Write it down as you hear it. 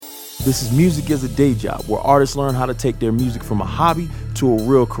This is Music as a Day Job, where artists learn how to take their music from a hobby to a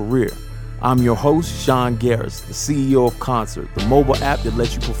real career. I'm your host, Sean Garris, the CEO of Concert, the mobile app that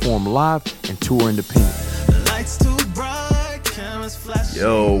lets you perform live and tour independent.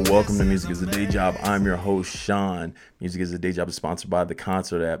 Yo, welcome to Music as a Day Job. I'm your host, Sean. Music as a Day Job is sponsored by the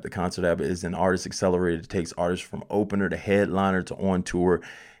Concert app. The Concert app is an artist accelerator that takes artists from opener to headliner to on tour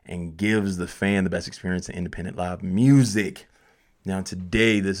and gives the fan the best experience in independent live music. Now,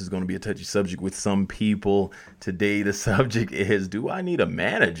 today, this is going to be a touchy subject with some people. Today, the subject is, do I need a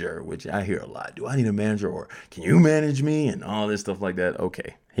manager? Which I hear a lot. Do I need a manager, or can you manage me? And all this stuff like that.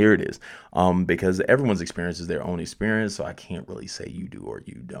 Okay, here it is. Because everyone's experience is their own experience, so I can't really say you do or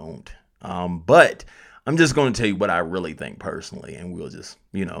you don't. But I'm just going to tell you what I really think personally, and we'll just,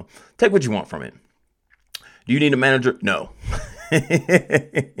 take what you want from it. Do you need a manager? No.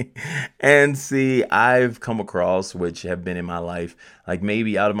 And see, I've come across, which have been in my life, like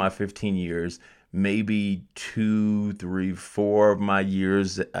maybe out of my 15 years, maybe 2, 3, 4 of my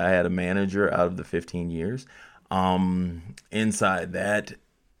years, I had a manager out of the 15 years. Inside that,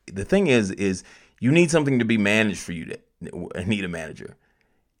 the thing is you need something to be managed for you to need a manager.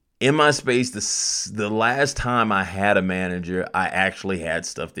 In my space, the last time I had a manager, I actually had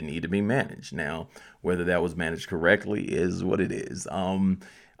stuff that needed to be managed. Now, whether that was managed correctly is what it is.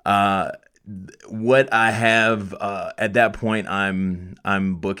 What I have at that point,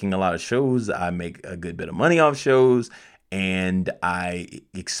 I'm booking a lot of shows. I make a good bit of money off shows, and I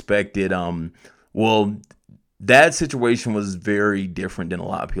expected. That situation was very different than a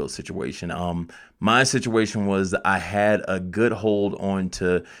lot of people's situation. My situation was I had a good hold on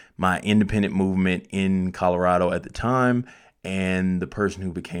to my independent movement in Colorado at the time, and the person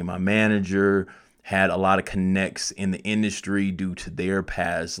who became my manager had a lot of connects in the industry due to their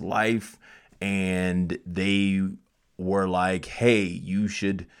past life, and they were like, hey, you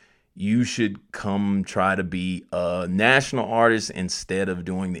should come try to be a national artist instead of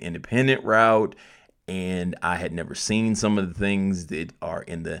doing the independent route. And I had never seen some of the things that are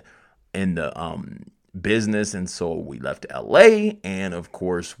in the business, and so we left LA, and of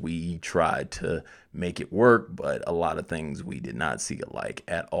course we tried to make it work, but a lot of things we did not see alike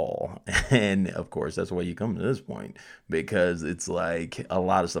at all. And of course that's why you come to this point, because it's like a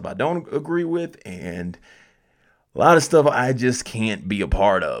lot of stuff I don't agree with, and a lot of stuff I just can't be a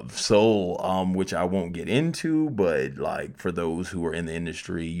part of. So, which I won't get into, but like for those who are in the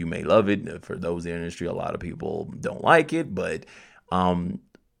industry, you may love it. For those in the industry, a lot of people don't like it, but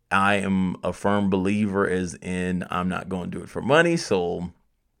I am a firm believer as in I'm not going to do it for money. So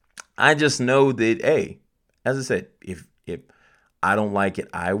I just know that, hey, as I said, if I don't like it,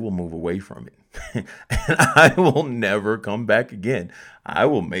 I will move away from it. And I will never come back again. I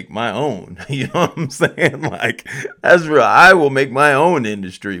will make my own. You know what I'm saying? Like, that's real. I will make my own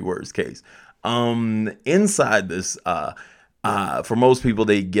industry, worst case. Inside this, for most people,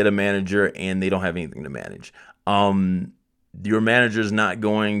 they get a manager and they don't have anything to manage. Your manager's not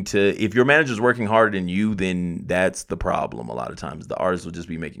going to, if your manager's working harder than you, then that's the problem. A lot of times the artist will just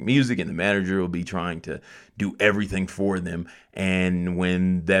be making music and the manager will be trying to do everything for them. And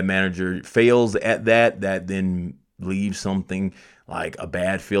when that manager fails at that then leaves something like a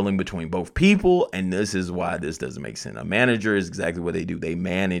bad feeling between both people. And this is why this doesn't make sense. A manager is exactly what they do. They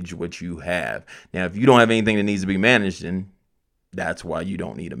manage what you have. Now, if you don't have anything that needs to be managed, then that's why you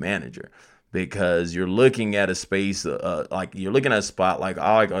don't need a manager. Because you're looking at a space, like you're looking at a spot, like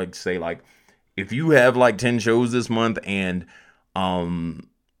I like to say, like if you have like 10 shows this month and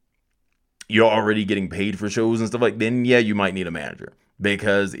you're already getting paid for shows and stuff like, then yeah, you might need a manager.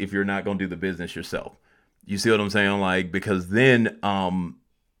 Because if you're not going to do the business yourself, you see what I'm saying? Like, because then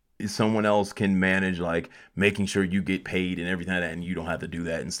someone else can manage like making sure you get paid and everything like that, and you don't have to do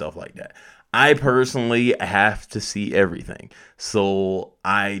that and stuff like that. I personally have to see everything. So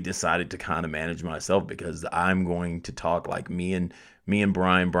I decided to kind of manage myself, because I'm going to talk like me and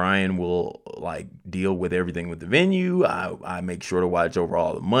Brian. Brian will like deal with everything with the venue. I make sure to watch over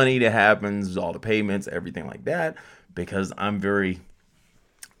all the money that happens, all the payments, everything like that, because I'm very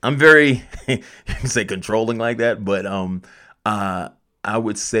you can say controlling like that, but I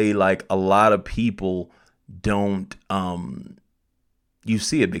would say like a lot of people don't you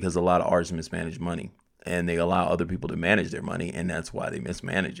see it because a lot of artists mismanage money and they allow other people to manage their money, and that's why they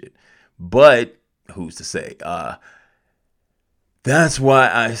mismanage it. But who's to say? That's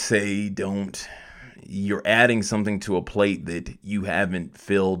why I say you're adding something to a plate that you haven't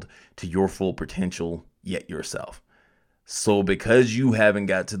filled to your full potential yet yourself. So because you haven't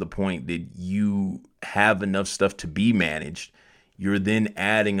got to the point that you have enough stuff to be managed, you're then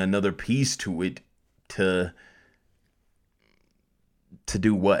adding another piece to it to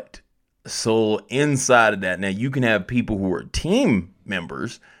do what? So inside of that, now you can have people who are team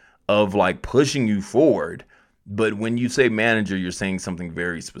members of like pushing you forward. But when you say manager, you're saying something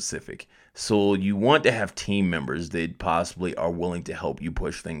very specific. So you want to have team members that possibly are willing to help you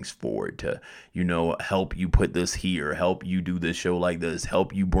push things forward, to, help you put this here, help you do this show like this,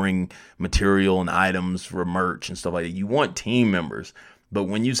 help you bring material and items for merch and stuff like that. You want team members. But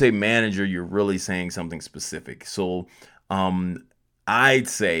when you say manager, you're really saying something specific. So I'd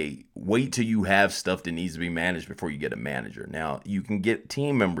say wait till you have stuff that needs to be managed before you get a manager. Now, you can get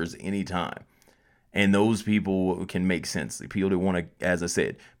team members anytime. And those people can make sense. The people that want to, as I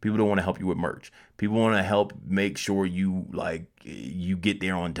said, people that want to help you with merch. People want to help make sure you get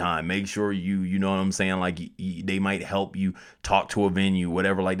there on time. Make sure you know what I'm saying? Like they might help you talk to a venue,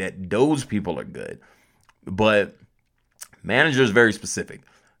 whatever like that. Those people are good. But manager is very specific.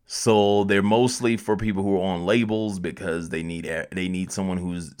 So they're mostly for people who are on labels because they need someone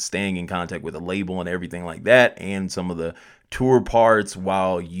who's staying in contact with a label and everything like that, and some of the tour parts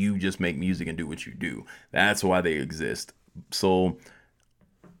while you just make music and do what you do. That's why they exist. So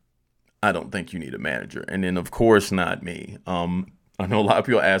I don't think you need a manager. And then of course not me. I know a lot of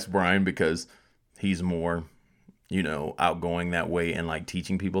people ask Brian because he's more outgoing that way and like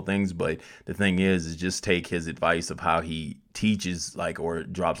teaching people things. But the thing is just take his advice of how he teaches or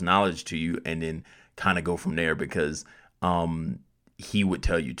drops knowledge to you and then kind of go from there, because he would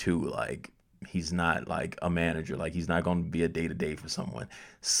tell you too, he's not like a manager, he's not going to be a day-to-day for someone.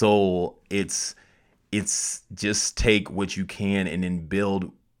 So it's just take what you can and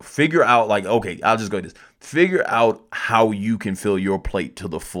then figure out okay, I'll just go with this. Figure out how you can fill your plate to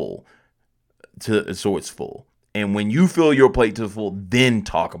the full, so it's full. And when you fill your plate to the full, then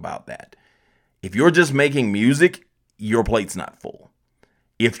talk about that. If you're just making music, your plate's not full.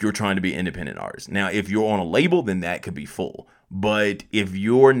 If you're trying to be an independent artist. Now, if you're on a label, then that could be full. But if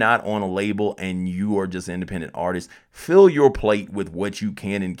you're not on a label and you are just an independent artist, fill your plate with what you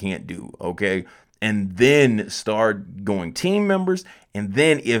can and can't do, okay? And then start going team members. And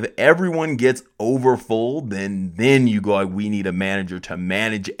then if everyone gets over full, then you go, we need a manager to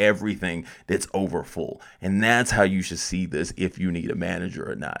manage everything that's over full. And that's how you should see this, if you need a manager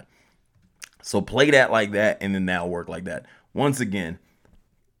or not. So play that like that, and then that'll work like that. Once again,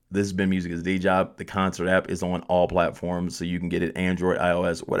 this has been Music is a Day Job. The concert app is on all platforms, so you can get it Android,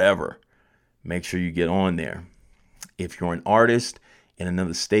 iOS, whatever. Make sure you get on there. If you're an artist in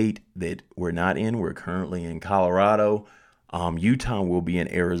another state that we're not in, we're currently in Colorado. Utah will be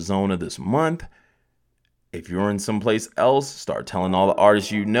in Arizona this month. If you're in someplace else, start telling all the artists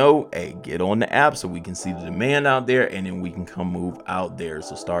hey, get on the app so we can see the demand out there, and then we can come move out there.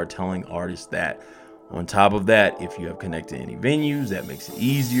 So start telling artists that. On top of that, if you have connected any venues, that makes it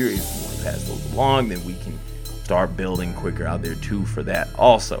easier. If you want to pass those along, then we can start building quicker out there too for that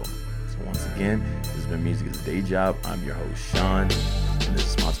also. So once again, this has been Music is a Day Job. I'm your host, Sean, and this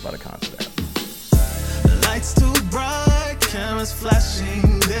is sponsored by the Concert app. Lights too bright, cameras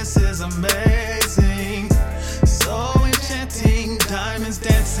flashing, this is amazing. So enchanting, diamonds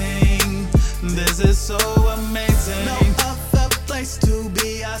dancing, this is so amazing. No other place to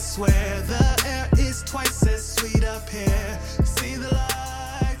be, I swear, the air is twice